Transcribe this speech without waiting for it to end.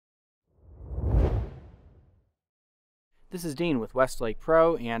This is Dean with Westlake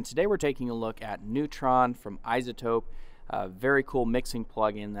Pro, and today we're taking a look at Neutron from iZotope, a very cool mixing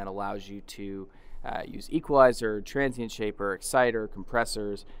plugin that allows you to use Equalizer, Transient Shaper, Exciter,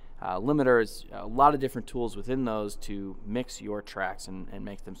 compressors, limiters, a lot of different tools within those to mix your tracks and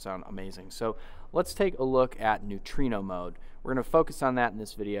make them sound amazing. So let's take a look at Neutrino Mode. We're going to focus on that in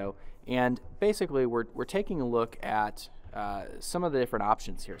this video, and basically we're taking a look at some of the different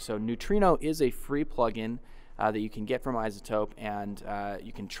options here. So Neutrino is a free plugin that you can get from iZotope, and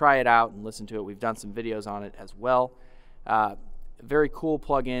you can try it out and listen to it. We've done some videos on it as well. Very cool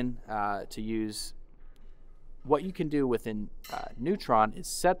plugin to use. What you can do within Neutron is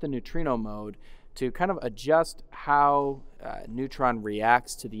set the Neutrino mode to kind of adjust how Neutron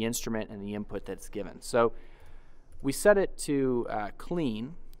reacts to the instrument and the input that's given. So we set it to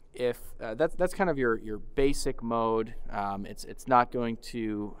clean. If that's kind of your basic mode. It's not going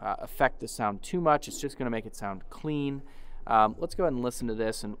to affect the sound too much. It's just going to make it sound clean. Let's go ahead and listen to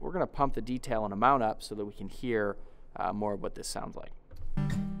this, and we're going to pump the detail and amount up so that we can hear more of what this sounds like.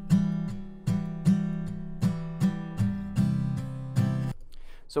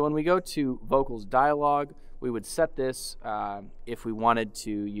 So when we go to vocals dialogue, we would set this if we wanted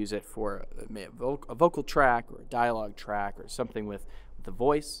to use it for a vocal track or a dialogue track or something with the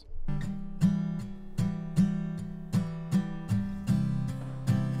voice.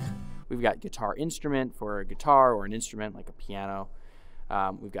 We've got guitar instrument for a guitar or an instrument like a piano.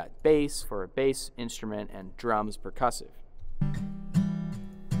 We've got bass for a bass instrument, and drums percussive.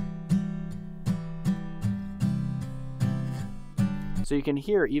 So you can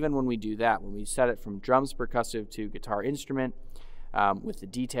hear even when we do that, when we set it from drums percussive to guitar instrument with the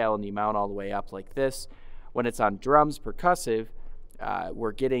detail and the amount all the way up like this, when it's on drums percussive,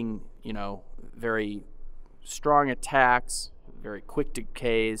 we're getting, very strong attacks, very quick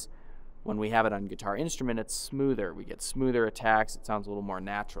decays. When we have it on guitar instrument, it's smoother. We get smoother attacks. It sounds a little more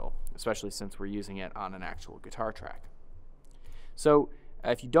natural, especially since we're using it on an actual guitar track. So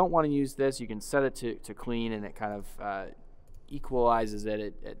if you don't want to use this, you can set it to clean, and it kind of equalizes it.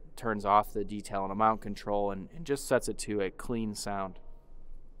 It turns off the detail and amount control and just sets it to a clean sound.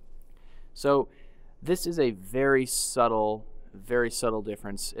 So this is a very subtle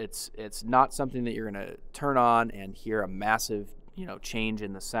difference. It's not something that you're going to turn on and hear a massive change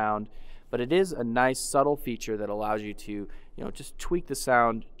in the sound, but it is a nice subtle feature that allows you to just tweak the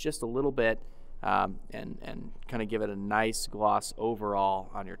sound just a little bit and kind of give it a nice gloss overall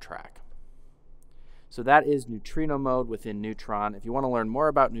on your track. So that is Neutrino Mode within Neutron. If you want to learn more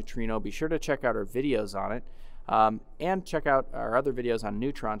about Neutrino, be sure to check out our videos on it, and check out our other videos on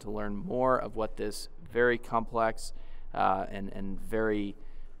Neutron to learn more of what this very complex and very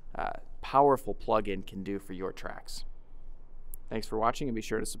powerful plugin can do for your tracks. Thanks for watching, and be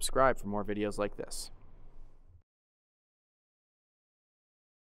sure to subscribe for more videos like this.